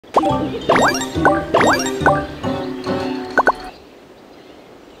I'm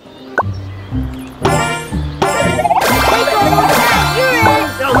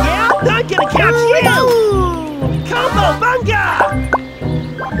gonna catch you! Combo Bunga!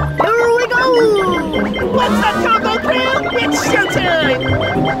 Here we go! What's that combo crew? It's showtime!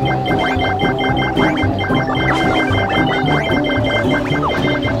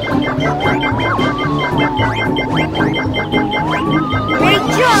 Great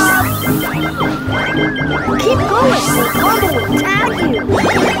job! Keep going, the combo will tag you!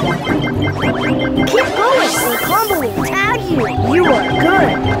 Keep going, the combo will tag you! You are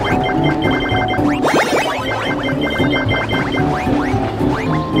good!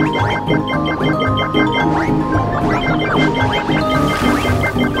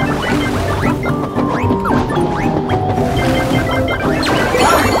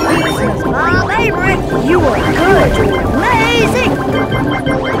 Pizza's my favorite! You are good! Amazing!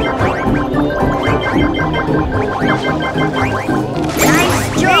 Nice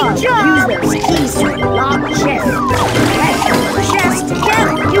job! Use those keys to unlock chest. Press your chest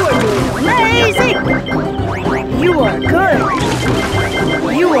together. You are doing amazing! You are good!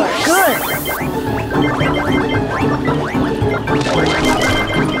 You are good!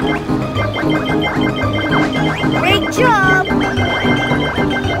 Great job!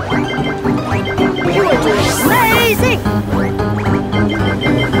 You are doing amazing!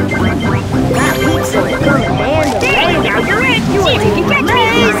 That pizza is good and There, now you're in! You See if you can catch me!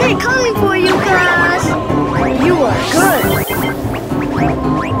 amazing! Coming for you guys! You are good!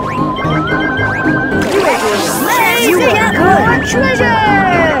 You are doing amazing! You get more treasure!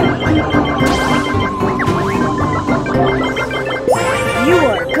 You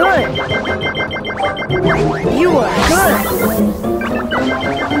are good! You are good!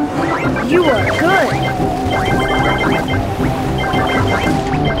 You are good!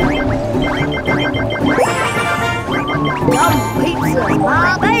 Yum pizza,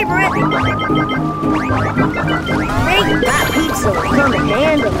 my favorite! Think that pizza will come in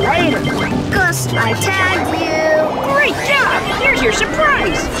handy later. Gus, I tagged you! Great job! Here's your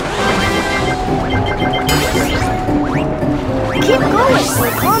surprise! Keep going, the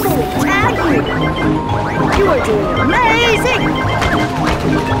combo will tag you! You are doing amazing!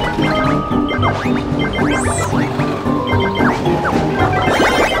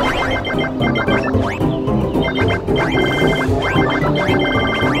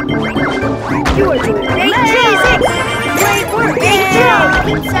 You are doing amazing! Great work! Great job,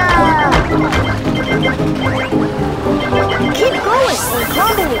 pizza! Keep going, the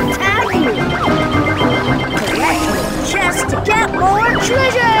combo will tag you! Collect your chest to get more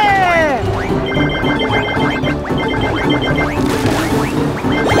treasure!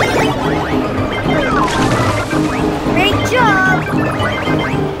 Great job!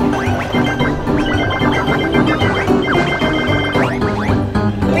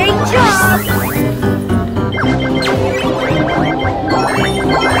 Great job!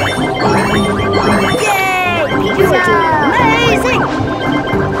 Yay! You are doing amazing!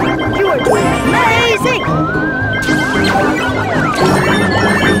 You are doing amazing!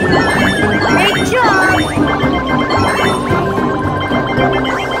 Great job!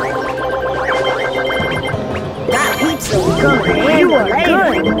 That pizza will come in handy. You are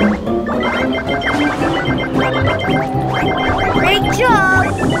good! Great job!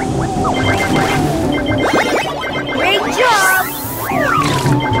 Great job!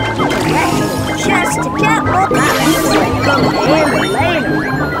 Collect your chest to get more. That pizza will come in handy later.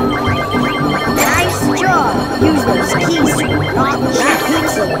 Nice job! Use those keys to unlock that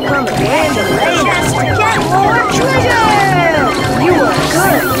pizza will come in handy later. Chest to get more treasure! You are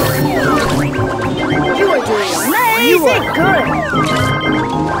good! You are doing amazing! You are good!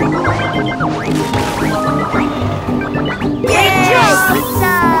 Great job,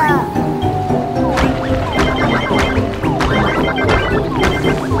 pizza!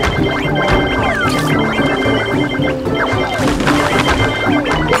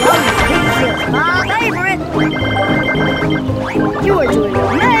 Pizza's my favorite! You are doing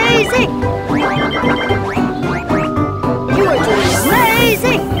amazing! You are doing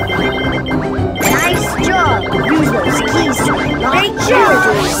amazing! Nice job! Use those keys to unlock. Great job! You are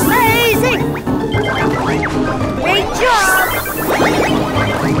doing amazing! Great job!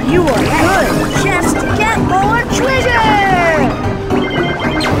 You are good! Just to get more treasure!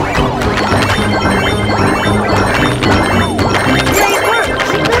 Great work!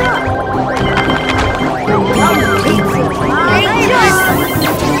 Keep it up! Yum pizza! Great job!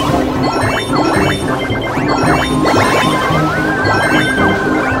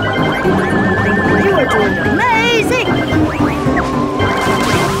 You are doing amazing!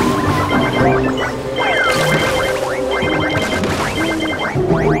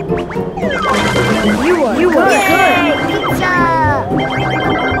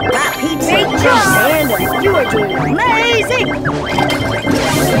 amazing!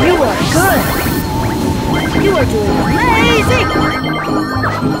 You are good! You are doing amazing!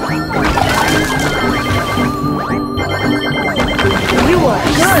 You are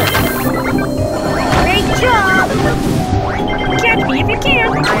good! Great job! Catch me if you can.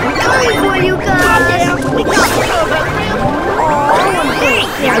 I'm coming for you guys! We got the turbo trail. Hey,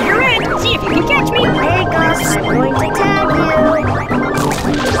 now you're in. See if you can catch me. Hey Gus, I'm going to tag you!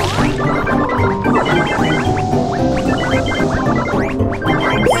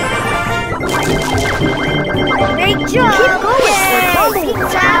 Great job! Keep going!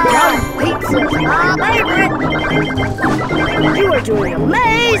 Pizza! Pizza's my favorite! You are doing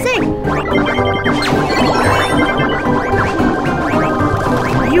amazing!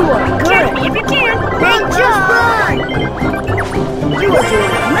 You are Catch good! me if you can. Great job! You are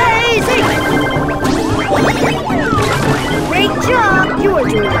doing amazing! Great job! You are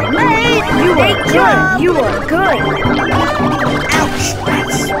doing amazing! You are good! You are good! Ouch!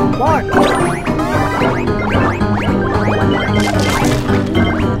 That's smart!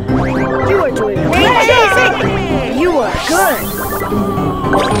 You are doing amazing! You are good!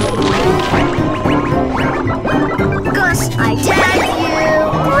 Gus, I tagged you!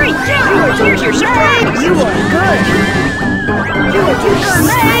 Great job. Here's your surprise. You are good! You are doing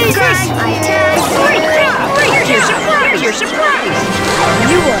amazing! I tagged you! Great job. Here's your surprise. Here's your surprise.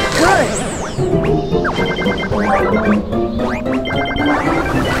 You are good!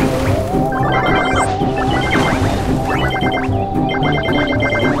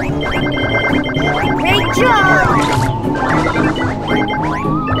 Great job!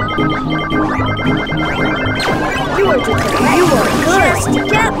 You are doing good! Just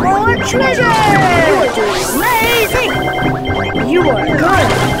get more treasure! You are doing amazing! You are good!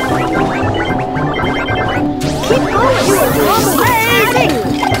 Keep going! You are doing amazing!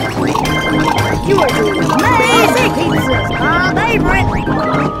 You are doing amazing! Pizza's my favorite!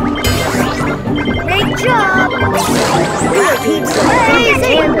 Great job! You are doing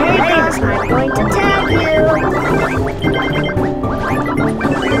amazing! Because I'm going to tag you!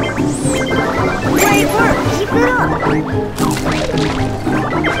 Great work! Keep it up!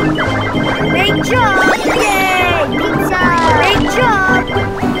 Great job! Yay! Pizza! Great job!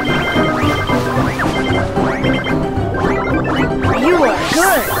 You are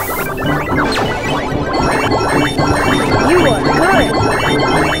good! You are good!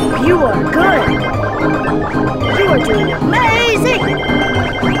 You are good! You are doing amazing!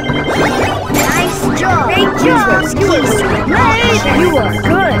 Nice job! Great job! You are doing amazing! You are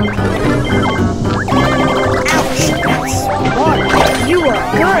good! Ouch! That's smart! You are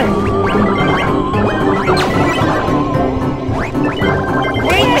good!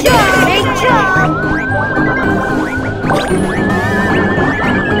 Great job! Great job!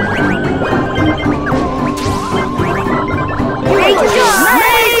 Great job!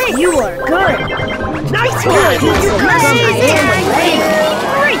 Amazing! You are good! Nice You are one. doing amazing!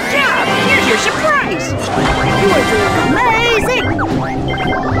 Great job. Here's your surprise. You are doing amazing!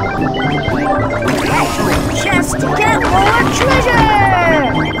 Just to get more treasure!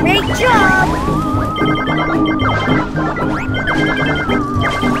 Great job!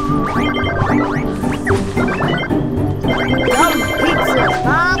 Yum pizza's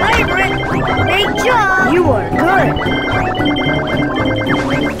my favorite! Great job! You are good!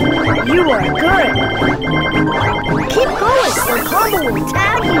 You are good! Keep going or Combo will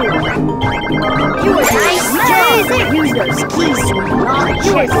tag you! You are doing amazing! Use those keys to unlock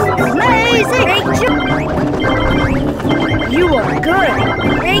this! Amazing! Great job! You are good!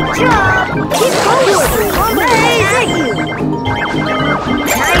 Great job! Keep going! Amazing!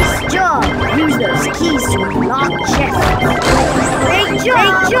 Nice job! Use those keys to unlock chests! Great job!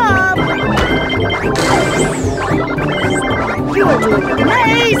 Great job! You are doing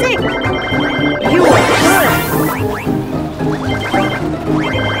amazing! You are good!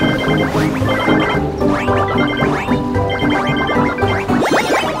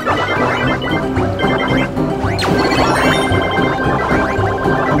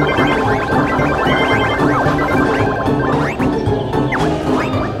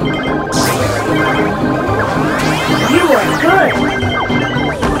 You are good!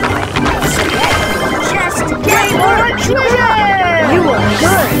 Just get more treasure! You are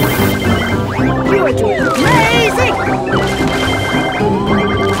good! You are doing amazing!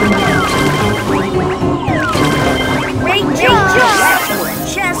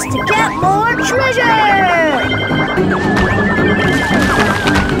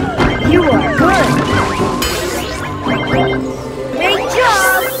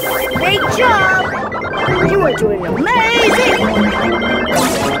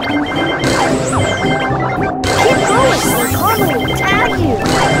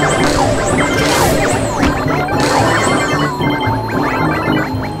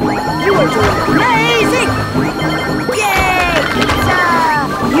 doing amazing! Yay! Pizza!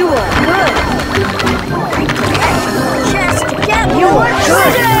 You are good! Head to the chest to get your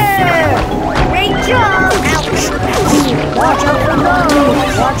treasure! Great job! Ouch! Watch out for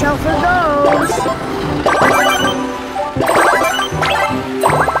those! Watch out for those!